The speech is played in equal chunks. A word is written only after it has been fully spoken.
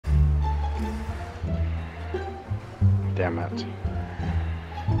damn it.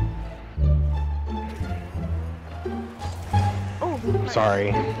 Oh, nice.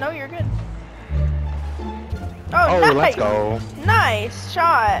 Sorry. No, you're good. Oh, nice. let's go. Nice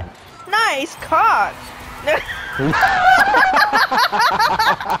shot. Nice cock.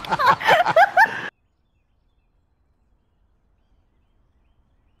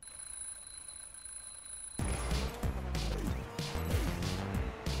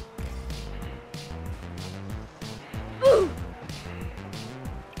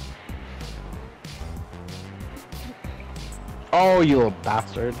 Oh, you little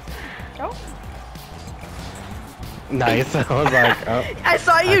bastard. Oh. Nice. I was like, oh. I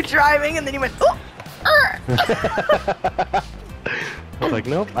saw you driving and then you went, oh. I was like,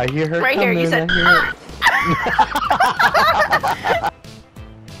 nope, I hear her Right coming. here, you said, I hear her.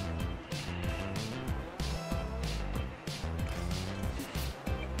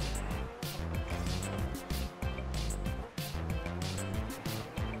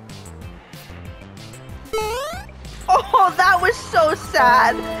 Oh, that was so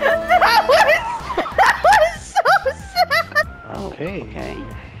sad. That was so sad. Okay. Okay.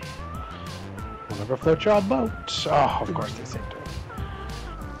 Whenever float your odd boat. Oh, of course they saved it.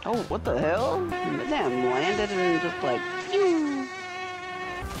 Oh, what the hell? Damn, landed and just like, phew.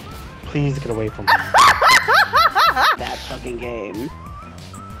 Please get away from me. That fucking game.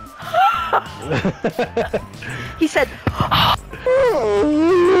 He said,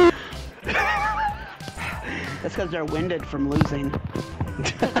 That's because they're winded from losing.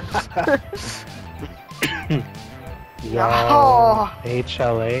 Yo, Oh.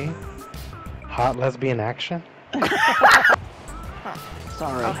 HLA? Hot lesbian action?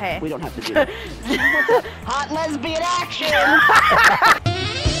 Sorry, Okay. we don't have to do that. Hot lesbian action!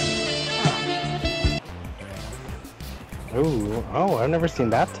 Ooh, oh, I've never seen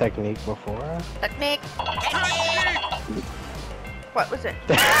that technique before. technique. What was it?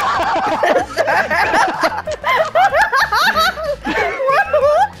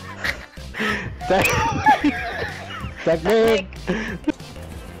 Technique!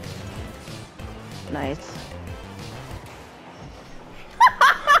 Nice.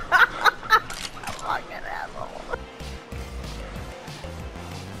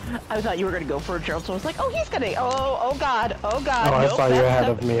 I thought you were gonna go for it, Gerald, so I was like, oh, he's gonna, oh god, oh god. Oh, I nope, saw you that's ahead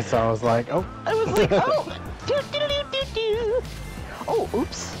not- of me, so I was like, oh. I was like, oh, do, do, do, do, do. Oh,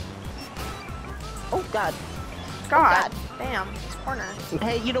 oops. Oh god. God, damn, it's corner.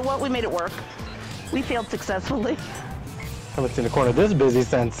 Hey, you know what? We made it work. We failed successfully. Haven't seen a corner this busy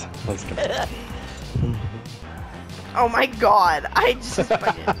since. Let's go. Oh my god, I just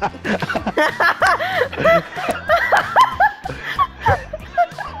fucking...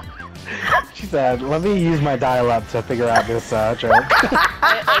 She said, let me use my dial-up to figure out this joke.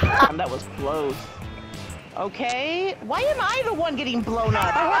 That was close. Okay, why am I the one getting blown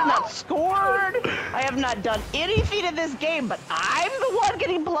up? I have not scored. I have not done anything in this game, but I'm the one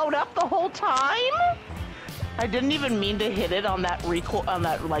getting blown up the whole time. I didn't even mean to hit it on that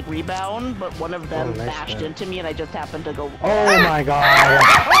like rebound, but one of them nice bashed shot. into me, and I just happened to go. Oh my god!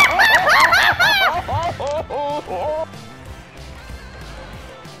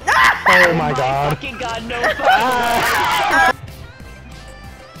 Oh my god! Fucking god, no fun.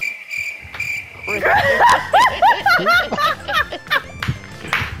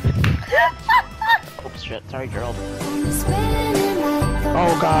 Oh shit, sorry girl.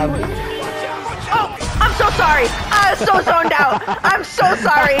 Oh god! Oh, I'm so sorry. I was so zoned out. I'm so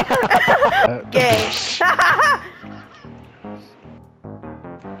sorry. Gay.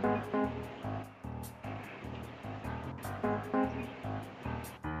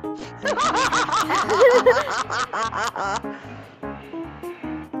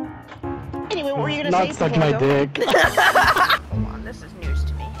 Anyway, what were you gonna Not say? suck before I my go? dick. Hold on, this is news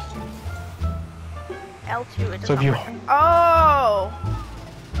to me. L2. It So if you- doesn't work. Oh.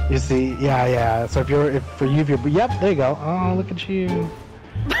 You see, yeah. So if you're, yep, there you go. Oh, look at you.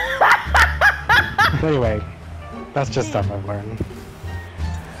 Anyway, that's just stuff I've learned.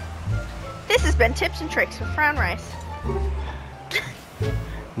 This has been Tips and Tricks with Frown Rice.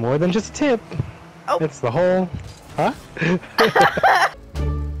 More than just a tip. Oh. It's the whole, huh?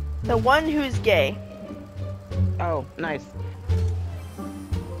 The one who's gay. Oh, nice.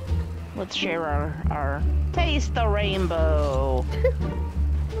 Let's share our taste the rainbow.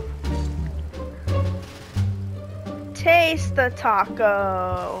 Taste the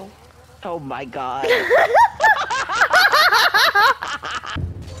taco. Oh my god.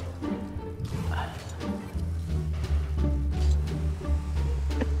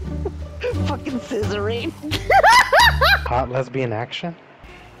 Fucking scissoring. Hot lesbian action?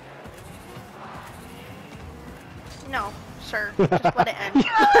 No, sir. Just let it end.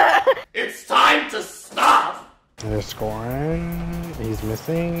 It's time to stop! They're scoring. He's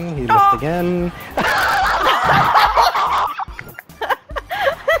missing. He missed again.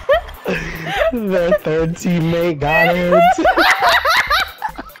 Their third teammate got it.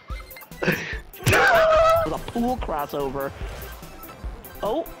 With a pool crossover.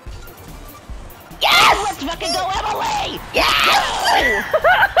 Oh. Yes! Let's fucking go, Emily! Yes!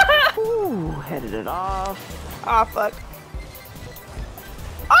 Ooh, headed it off. Oh, fuck.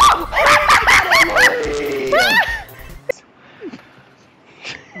 Oh!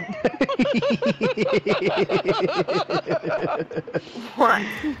 What?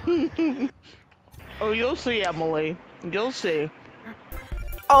 Oh, you'll see, Emily. You'll see.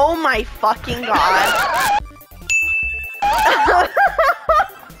 Oh my fucking god.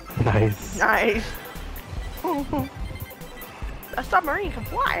 Nice. Nice. A submarine can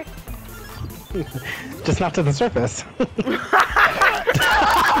fly. Just not to the surface.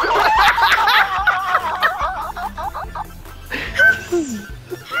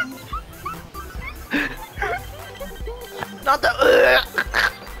 Not the.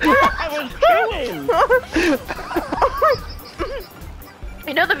 I was chewing!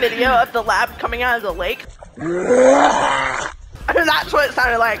 You know the video of the lab coming out of the lake? That's what it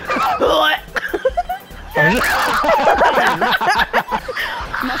sounded like.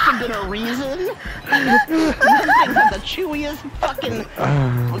 Must have been a reason. That thing had the chewiest fucking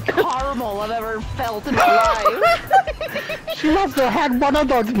caramel I've ever felt in my life. She must have had one of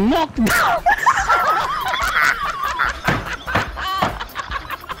those knockdowns.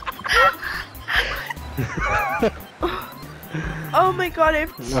 Oh my god, I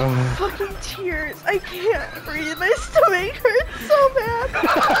have fucking tears. I can't breathe. My stomach hurts so bad.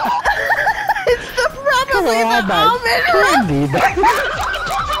 It's the probably the almond.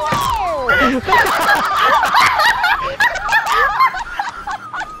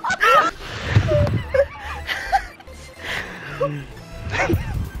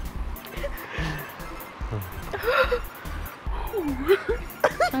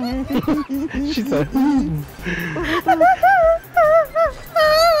 She said,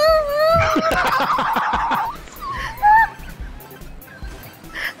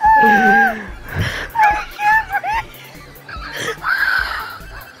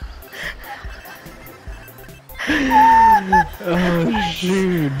 oh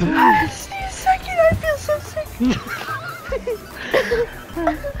shoot. Just a second, I feel so sick.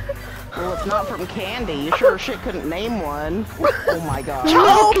 Well, it's not from candy. You sure shit couldn't name one. Oh my god.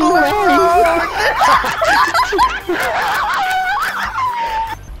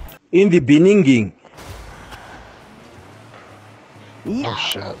 In the beginning. Oh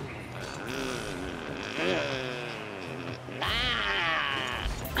shit.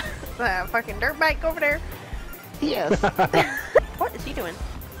 That fucking dirt bike over there. Yes. What is he doing?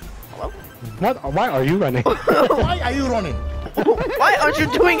 Hello? What? Why are you running? Why are you running? Why aren't you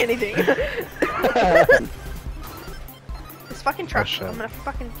doing anything? This fucking truck. shit. I'm gonna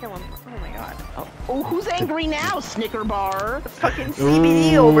fucking kill him. Oh my god. Oh, who's angry now, Snicker Bar? Fucking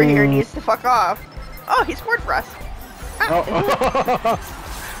CBD over here needs to fuck off. Oh, he scored for us.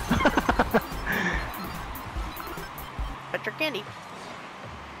 But your candy.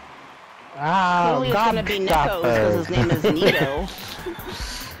 Ah, Clearly it's gonna be Nico's because his name is Nico.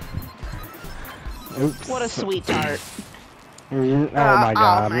 Oops. What a sweetheart. Oh my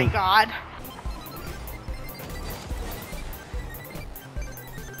god. Oh my god.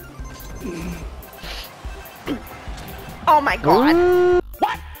 Oh my god.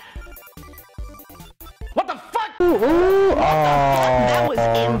 What? What the fuck? Ooh, That was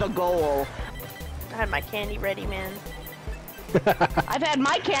in the goal. I had my candy ready, man. I've had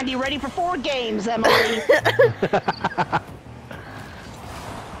my candy ready for 4 games, Emily.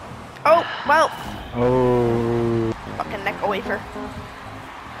 Oh, well. Oh. Fucking Necco wafer.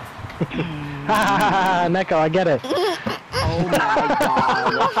 Ha Neko, I get it. Oh my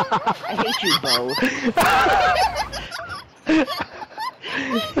god. I hate you both.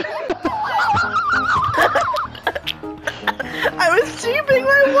 I was steaming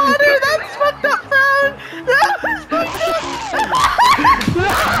my water. That's fucked up, man. That was fucked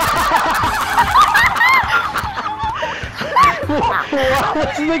What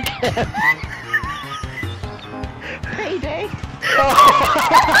was the cat? Payday.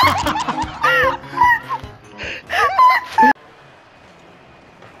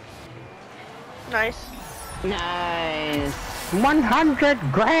 Nice. Nice. 100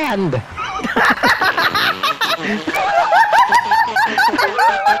 grand.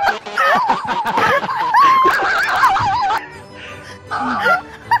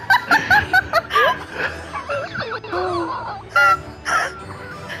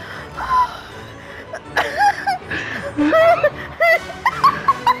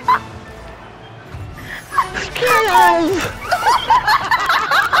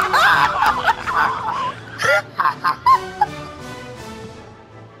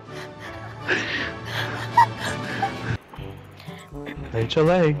 eat your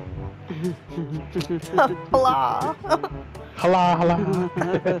leg. Blah. Hala, hala.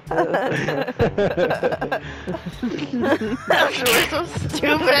 We're so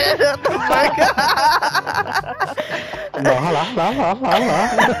stupid. What the fuck? No, hala, hala, hala.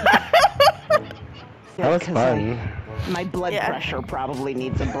 That was fun. My blood Yeah. pressure probably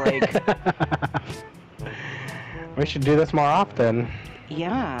needs a break. We should do this more often.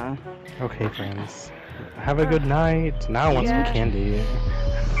 Yeah. Okay, friends. Have a good night. Now I want some Yeah. candy.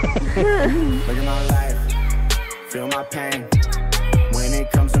 Look at my life, feel my pain. When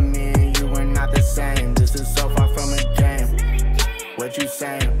it comes to me and you, we're not the same. This is so far from a game. What you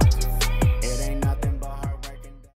saying?